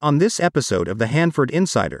On this episode of the Hanford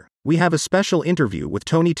Insider, we have a special interview with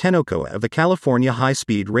Toni Tinoco of the California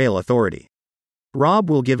High-Speed Rail Authority. Rob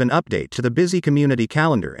will give an update to the busy community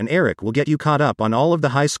calendar, and Eric will get you caught up on all of the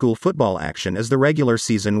high school football action as the regular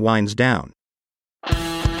season winds down.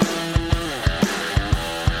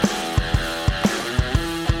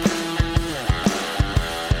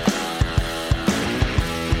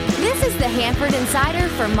 This is the Hanford Insider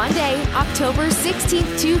for Monday, October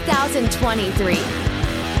 16th, 2023.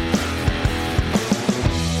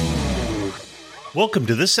 Welcome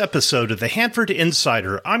to this episode of the Hanford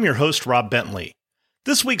Insider. I'm your host, Rob Bentley.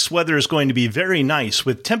 This week's weather is going to be very nice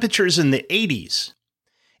with temperatures in the 80s.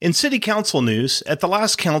 In City Council news, at the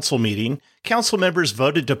last council meeting, council members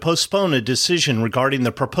voted to postpone a decision regarding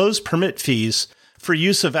the proposed permit fees for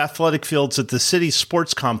use of athletic fields at the city's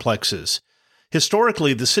sports complexes.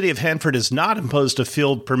 Historically, the city of Hanford has not imposed a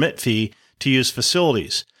field permit fee to use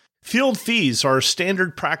facilities. Field fees are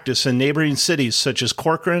standard practice in neighboring cities such as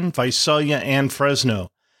Corcoran, Visalia, and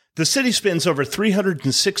Fresno. The city spends over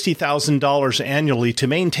 $360,000 annually to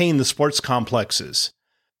maintain the sports complexes.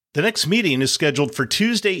 The next meeting is scheduled for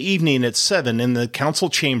Tuesday evening at 7 in the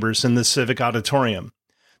council chambers in the Civic Auditorium.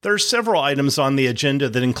 There are several items on the agenda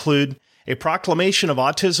that include a proclamation of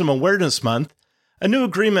Autism Awareness Month, a new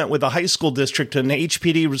agreement with the high school district and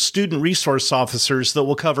HPD student resource officers that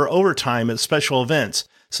will cover overtime at special events,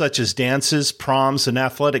 such as dances, proms, and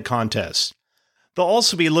athletic contests. They'll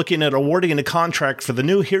also be looking at awarding a contract for the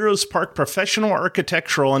new Heroes Park Professional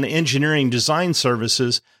Architectural and Engineering Design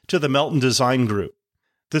Services to the Melton Design Group.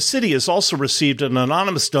 The city has also received an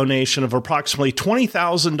anonymous donation of approximately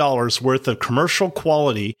 $20,000 worth of commercial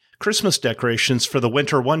quality Christmas decorations for the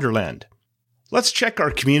Winter Wonderland. Let's check our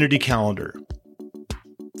community calendar.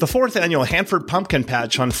 The 4th annual Hanford Pumpkin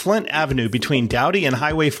Patch on Flint Avenue between Dowdy and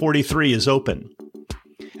Highway 43 is open.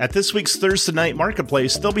 At this week's Thursday Night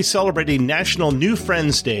Marketplace, they'll be celebrating National New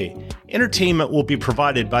Friends Day. Entertainment will be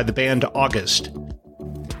provided by the band August.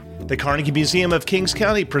 The Carnegie Museum of Kings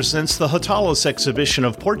County presents the Hotalos exhibition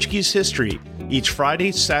of Portuguese history each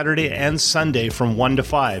Friday, Saturday, and Sunday from 1 to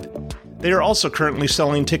 5. They are also currently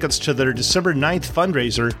selling tickets to their December 9th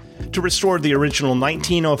fundraiser to restore the original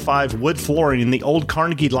 1905 wood flooring in the old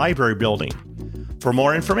Carnegie Library building. For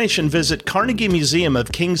more information, visit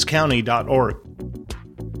carnegiemuseumofkingscounty.org.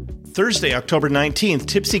 Thursday, October 19th,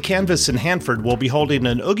 Tipsy Canvas in Hanford will be holding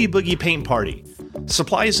an Oogie Boogie paint party.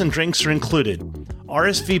 Supplies and drinks are included.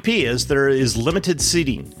 RSVP as there is limited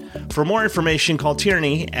seating. For more information, call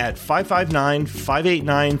Tierney at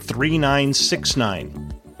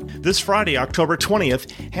 559-589-3969. This Friday, October 20th,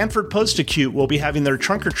 Hanford Post-Acute will be having their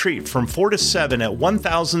trunk or treat from 4 to 7 at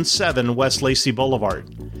 1007 West Lacey Boulevard.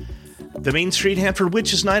 The Main Street Hanford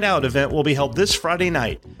Witches Night Out event will be held this Friday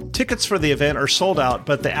night. Tickets for the event are sold out,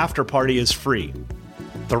 but the after party is free.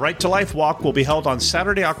 The Right to Life Walk will be held on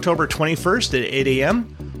Saturday, October 21st at 8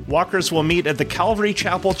 a.m. Walkers will meet at the Calvary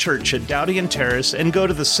Chapel Church at Dowdy and Terrace and go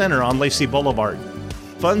to the center on Lacey Boulevard.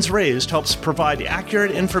 Funds raised helps provide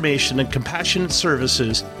accurate information and compassionate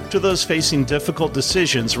services to those facing difficult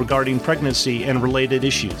decisions regarding pregnancy and related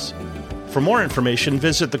issues. For more information,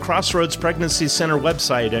 visit the Crossroads Pregnancy Center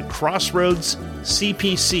website at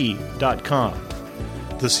crossroadscpc.com.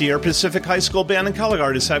 The Sierra Pacific High School Band and Color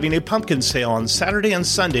Guard is having a pumpkin sale on Saturday and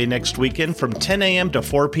Sunday next weekend from 10 a.m. to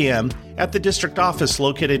 4 p.m. at the district office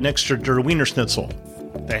located next to Der Wiener Schnitzel.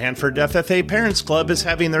 The Hanford FFA Parents Club is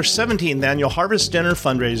having their 17th annual Harvest Dinner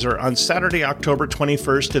fundraiser on Saturday, October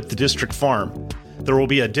 21st at the district farm. There will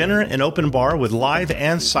be a dinner and open bar with live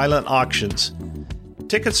and silent auctions.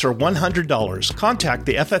 Tickets are $100. Contact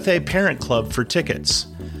the FFA Parent Club for tickets.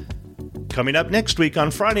 Coming up next week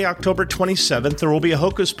on Friday, October 27th, there will be a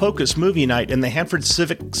Hocus Pocus movie night in the Hanford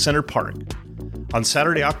Civic Center Park. On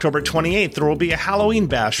Saturday, October 28th, there will be a Halloween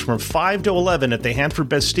bash from 5 to 11 at the Hanford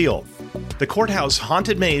Bastille. The Courthouse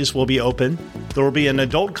Haunted Maze will be open. There will be an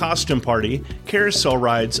adult costume party, carousel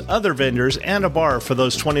rides, other vendors, and a bar for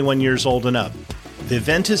those 21 years old and up. The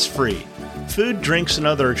event is free. Food, drinks, and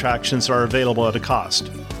other attractions are available at a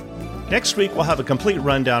cost. Next week, we'll have a complete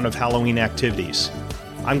rundown of Halloween activities.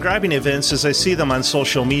 I'm grabbing events as I see them on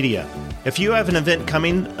social media. If you have an event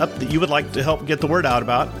coming up that you would like to help get the word out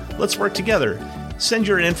about, let's work together. Send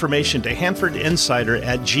your information to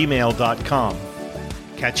hanfordinsider@gmail.com.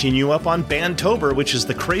 Catching you up on Bandtober, which is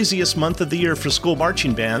the craziest month of the year for school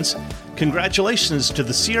marching bands. Congratulations to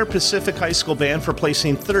the Sierra Pacific High School Band for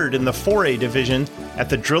placing 3rd in the 4A division at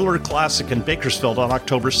the Driller Classic in Bakersfield on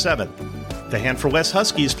October 7th. The Hanford West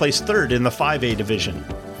Huskies placed 3rd in the 5A division.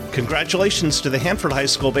 Congratulations to the Hanford High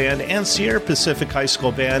School Band and Sierra Pacific High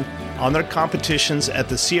School Band on their competitions at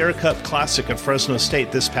the Sierra Cup Classic at Fresno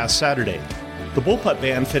State this past Saturday. The Bullpup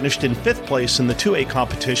Band finished in 5th place in the 2A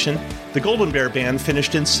competition. The Golden Bear Band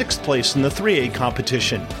finished in 6th place in the 3A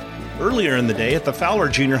competition. Earlier in the day at the Fowler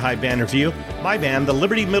Junior High Band Review, my band, the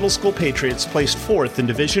Liberty Middle School Patriots, placed 4th in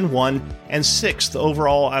Division 1 and 6th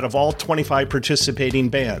overall out of all 25 participating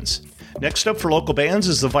bands. Next up for local bands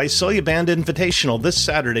is the Visalia Band Invitational this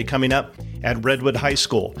Saturday coming up at Redwood High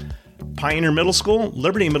School. Pioneer Middle School,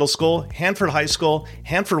 Liberty Middle School, Hanford High School,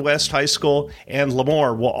 Hanford West High School, and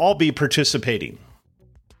Lemoore will all be participating.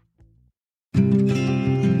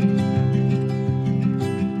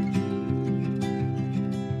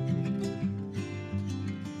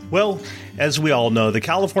 Well, as we all know, the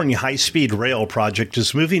California High-Speed Rail project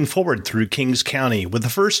is moving forward through Kings County with the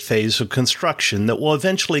first phase of construction that will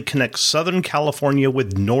eventually connect Southern California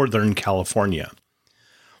with Northern California.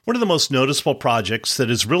 One of the most noticeable projects that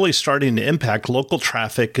is really starting to impact local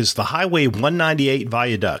traffic is the Highway 198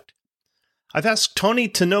 viaduct. I've asked Toni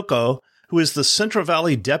Tinoco, who is the Central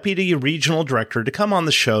Valley Deputy Regional Director, to come on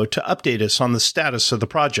the show to update us on the status of the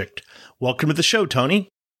project. Welcome to the show, Toni.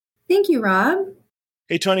 Thank you, Rob.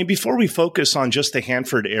 Hey, Toni, before we focus on just the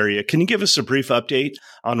Hanford area, can you give us a brief update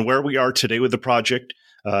on where we are today with the project,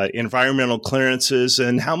 environmental clearances,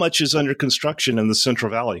 and how much is under construction in the Central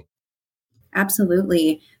Valley?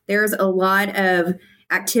 Absolutely. There's a lot of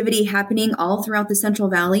activity happening all throughout the Central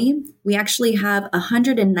Valley. We actually have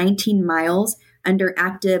 119 miles under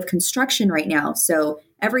active construction right now. So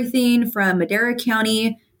everything from Madera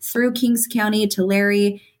County through Kings County to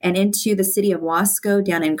Larry and into the city of Wasco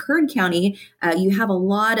down in Kern County, you have a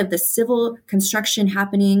lot of the civil construction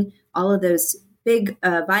happening, all of those big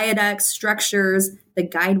viaducts, structures, the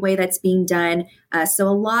guideway that's being done. So a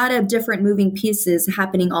lot of different moving pieces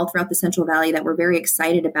happening all throughout the Central Valley that we're very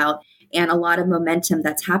excited about, and a lot of momentum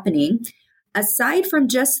that's happening. Aside from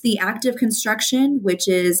just the active construction, which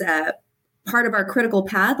is part of our critical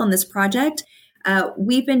path on this project,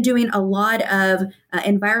 we've been doing a lot of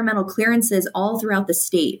environmental clearances all throughout the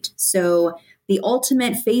state. So the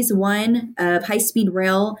ultimate phase 1 of high-speed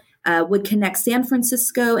rail would connect San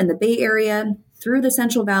Francisco and the Bay Area through the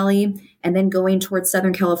Central Valley and then going towards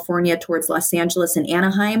Southern California, towards Los Angeles and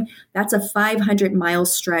Anaheim. That's a 500-mile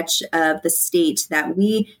stretch of the state that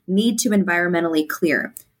we need to environmentally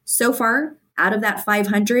clear. So far, out of that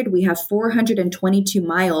 500, we have 422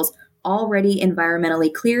 miles already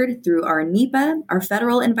environmentally cleared through our NEPA, our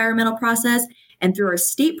federal environmental process, and through our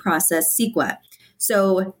state process, CEQA.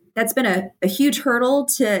 So that's been a huge hurdle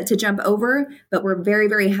to jump over, but we're very,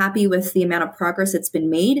 very happy with the amount of progress that's been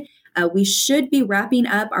made. We should be wrapping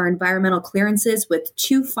up our environmental clearances with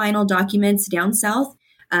 2 final documents down south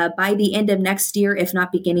by the end of next year, if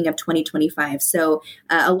not beginning of 2025. So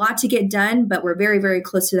a lot to get done, but we're very, very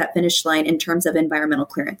close to that finish line in terms of environmental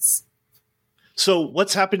clearance. So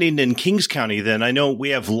what's happening in Kings County then? I know we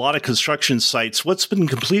have a lot of construction sites. What's been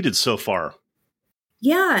completed so far?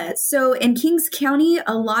 Yeah, so in Kings County,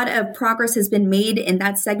 a lot of progress has been made in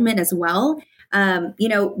that segment as well.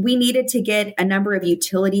 We needed to get a number of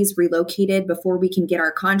utilities relocated before we can get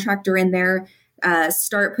our contractor in there,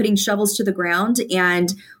 start putting shovels to the ground.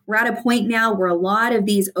 And we're at a point now where a lot of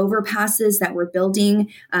these overpasses that we're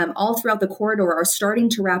building all throughout the corridor are starting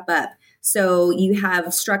to wrap up. So you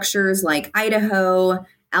have structures like Idaho,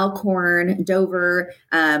 Alcorn, Dover,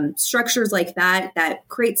 structures like that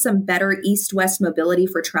create some better east-west mobility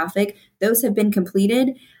for traffic. Those have been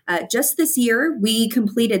completed. Just this year, we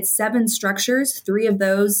completed 7 structures, 3 of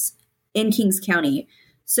those in Kings County.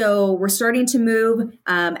 So we're starting to move.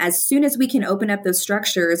 As soon as we can open up those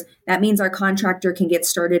structures, that means our contractor can get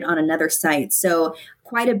started on another site. So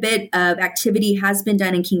quite a bit of activity has been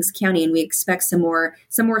done in Kings County, and we expect some more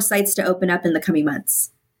sites to open up in the coming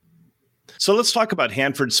months. So let's talk about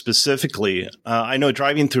Hanford specifically. I know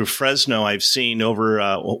driving through Fresno, I've seen over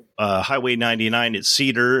Highway 99 at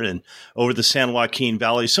Cedar and over the San Joaquin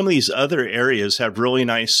Valley. Some of these other areas have really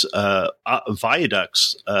nice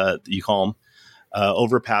viaducts, you call them,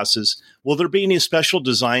 overpasses. Will there be any special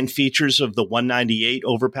design features of the 198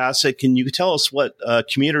 overpass? Can you tell us what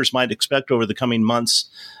commuters might expect over the coming months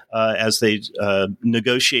as they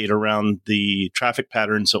negotiate around the traffic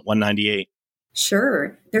patterns at 198?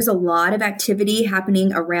 Sure. There's a lot of activity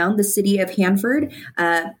happening around the city of Hanford.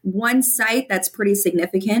 One site that's pretty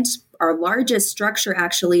significant, our largest structure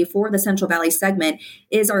actually for the Central Valley segment,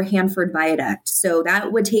 is our Hanford Viaduct. So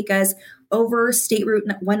that would take us over State Route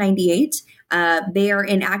 198. They are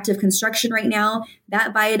in active construction right now.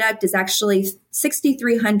 That viaduct is actually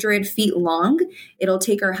 6,300 feet long. It'll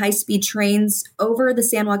take our high-speed trains over the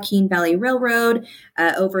San Joaquin Valley Railroad,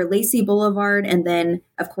 over Lacey Boulevard, and then,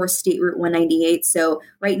 of course, State Route 198. So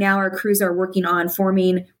right now our crews are working on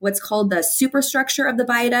forming what's called the superstructure of the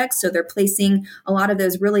viaduct. So they're placing a lot of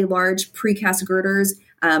those really large precast girders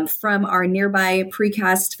from our nearby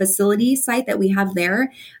precast facility site that we have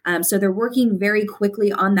there. So they're working very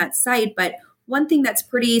quickly on that site. But one thing that's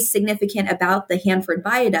pretty significant about the Hanford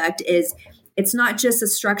Viaduct is it's not just a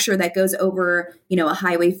structure that goes over, a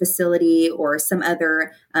highway facility or some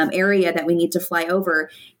other area that we need to fly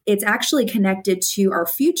over. It's actually connected to our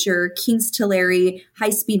future Kings Tulare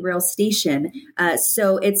high-speed rail station.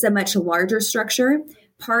 So it's a much larger structure.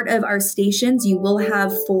 Part of our stations, you will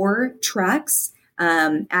have 4 tracks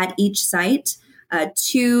at each site.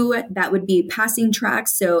 2 that would be passing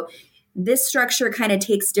tracks. So this structure kind of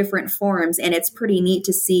takes different forms, and it's pretty neat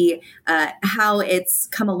to see how it's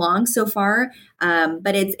come along so far.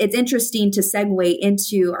 But it's interesting to segue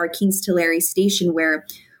into our Kings Tulare station, where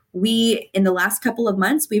we, in the last couple of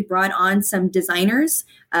months, we've brought on some designers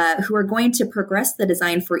who are going to progress the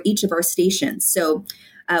design for each of our stations. So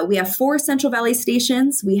we have 4 Central Valley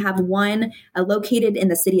stations. We have one located in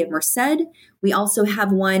the city of Merced. We also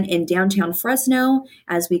have one in downtown Fresno.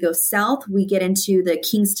 As we go south, we get into the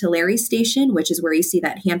Kings Tulare station, which is where you see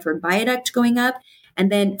that Hanford Viaduct going up.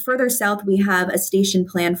 And then further south, we have a station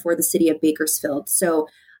planned for the city of Bakersfield. So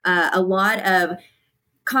a lot of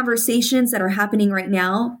conversations that are happening right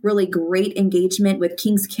now, really great engagement with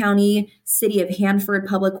Kings County, City of Hanford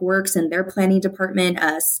Public Works, and their planning department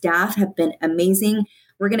staff have been amazing.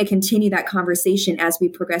 We're going to continue that conversation as we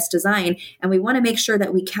progress design. And we want to make sure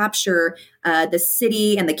that we capture the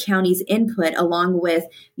city and the county's input, along with,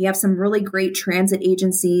 you have some really great transit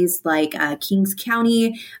agencies like Kings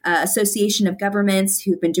County Association of Governments,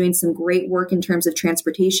 who've been doing some great work in terms of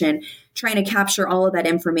transportation, trying to capture all of that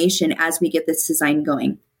information as we get this design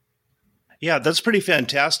going. Yeah, that's pretty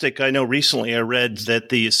fantastic. I know recently I read that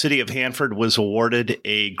the city of Hanford was awarded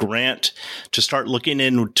a grant to start looking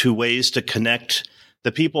into ways to connect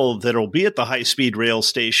the people that will be at the high-speed rail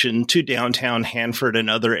station to downtown Hanford and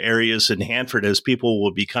other areas in Hanford as people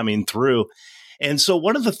will be coming through. And so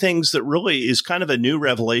one of the things that really is kind of a new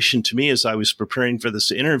revelation to me as I was preparing for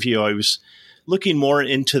this interview, I was looking more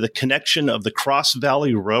into the connection of the Cross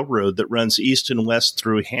Valley Railroad that runs east and west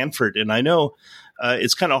through Hanford. And I know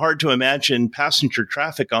it's kind of hard to imagine passenger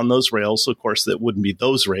traffic on those rails. Of course, that wouldn't be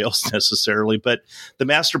those rails necessarily, but the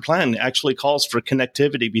master plan actually calls for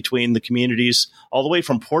connectivity between the communities all the way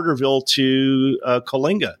from Porterville to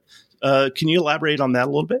Coalinga. Can you elaborate on that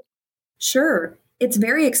a little bit? Sure. It's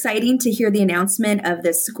very exciting to hear the announcement of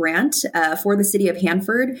this grant for the city of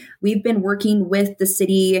Hanford. We've been working with the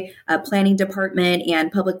city planning department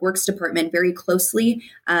and public works department very closely.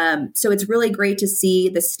 So it's really great to see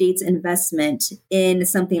the state's investment in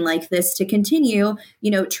something like this to continue,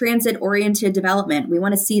 transit-oriented development. We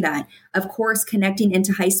want to see that. Of course, connecting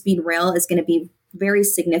into high-speed rail is going to be very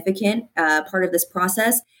significant part of this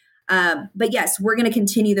process. But yes, we're going to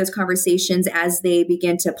continue those conversations as they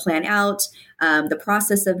begin to plan out the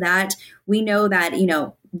process of that. We know that,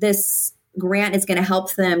 this grant is going to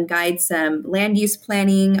help them guide some land use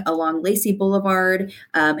planning along Lacey Boulevard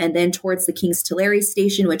and then towards the Kings Tulare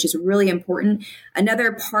station, which is really important.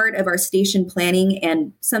 Another part of our station planning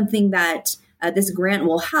and something that this grant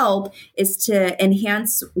will help is to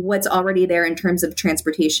enhance what's already there in terms of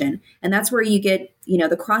transportation. And that's where you get,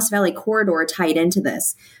 the Cross Valley Corridor tied into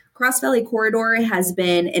this. Cross Valley Corridor has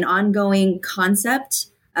been an ongoing concept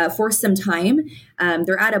for some time.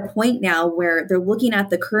 They're at a point now where they're looking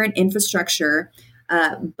at the current infrastructure,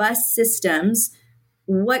 bus systems,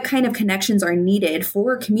 what kind of connections are needed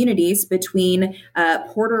for communities between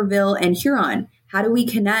Porterville and Huron. How do we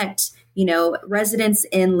connect, residents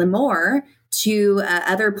in Lemoore to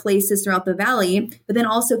other places throughout the valley, but then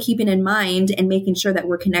also keeping in mind and making sure that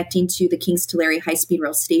we're connecting to the Kings Tulare high-speed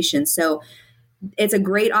rail station. So it's a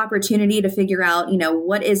great opportunity to figure out,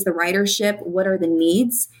 what is the ridership, what are the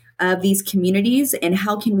needs of these communities, and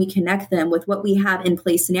how can we connect them with what we have in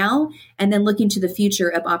place now, and then looking to the future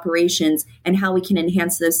of operations and how we can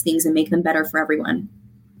enhance those things and make them better for everyone.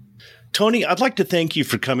 Toni, I'd like to thank you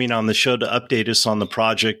for coming on the show to update us on the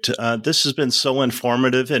project. This has been so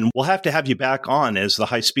informative, and we'll have to have you back on as the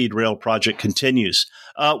high-speed rail project continues.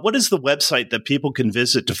 What is the website that people can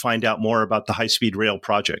visit to find out more about the high-speed rail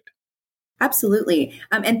project? Absolutely.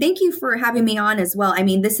 And thank you for having me on as well. I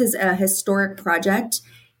mean, this is a historic project.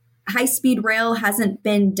 High-speed rail hasn't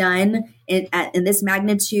been done in this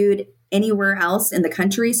magnitude anywhere else in the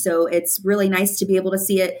country. So it's really nice to be able to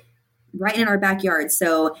see it right in our backyard.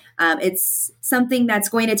 So it's something that's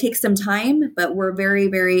going to take some time, but we're very,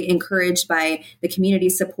 very encouraged by the community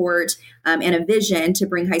support and a vision to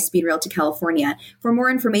bring high-speed rail to California. For more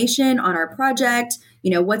information on our project,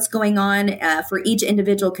 what's going on for each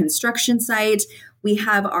individual construction site, we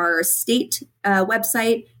have our state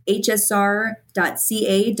website, hsr.ca.gov.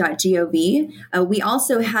 We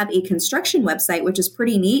also have a construction website, which is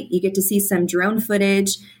pretty neat. You get to see some drone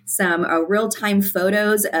footage, some real-time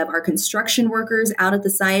photos of our construction workers out at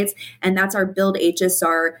the sites, and that's our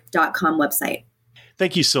buildhsr.com website.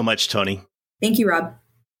 Thank you so much, Toni. Thank you, Rob.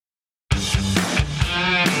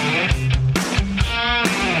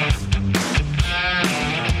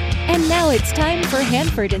 And now it's time for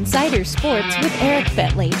Hanford Insider Sports with Eric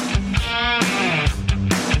Bentley.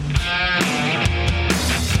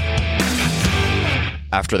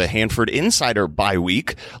 After the Hanford Insider bye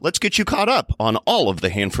week, let's get you caught up on all of the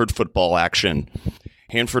Hanford football action.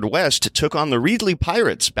 Hanford West took on the Reedley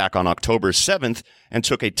Pirates back on October 7th and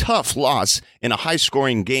took a tough loss in a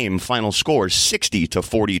high-scoring game, final score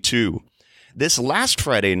 60-42. This last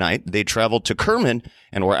Friday night, they traveled to Kerman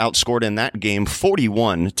and were outscored in that game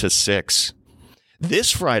 41-6.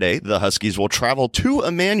 This Friday, the Huskies will travel to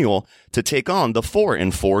Emmanuel to take on the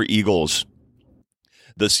 4-4 Eagles.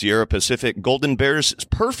 The Sierra Pacific Golden Bears'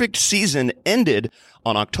 perfect season ended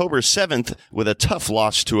on October 7th with a tough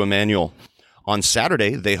loss to Emmanuel. On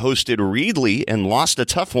Saturday, they hosted Reedley and lost a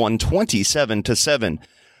tough one 27-7.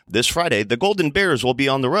 This Friday, the Golden Bears will be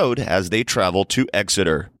on the road as they travel to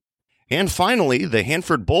Exeter. And finally, the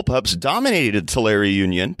Hanford Bullpups dominated Tulare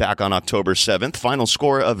Union back on October 7th. Final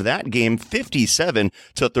score of that game,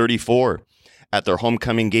 57-34. At their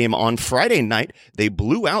homecoming game on Friday night, they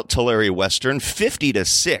blew out Tulare Western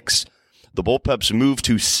 50-6. The Bullpups moved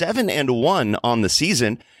to 7-1 on the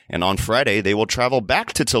season, and on Friday, they will travel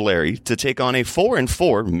back to Tulare to take on a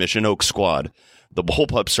 4-4 Mission Oak squad. The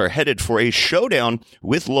Bullpups are headed for a showdown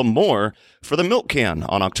with Lemoore for the Milk Can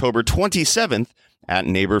on October 27th at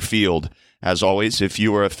Neighbor Field. As always, if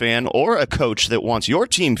you are a fan or a coach that wants your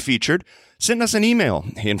team featured, send us an email,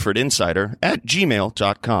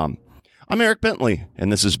 hanfordinsider@gmail.com. I'm Eric Bentley,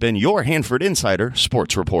 and this has been your Hanford Insider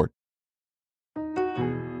Sports Report.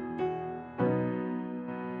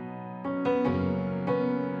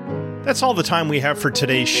 That's all the time we have for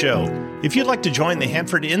today's show. If you'd like to join the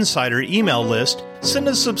Hanford Insider email list, send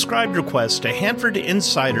a subscribe request to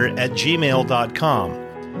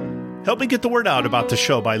hanfordinsider@gmail.com. Help me get the word out about the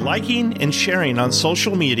show by liking and sharing on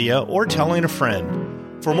social media or telling a friend.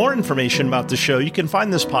 For more information about the show, you can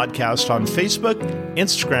find this podcast on Facebook,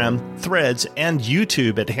 Instagram, Threads, and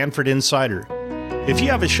YouTube at Hanford Insider. If you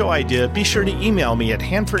have a show idea, be sure to email me at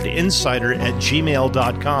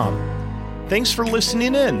hanfordinsider@gmail.com. Thanks for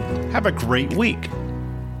listening in. Have a great week.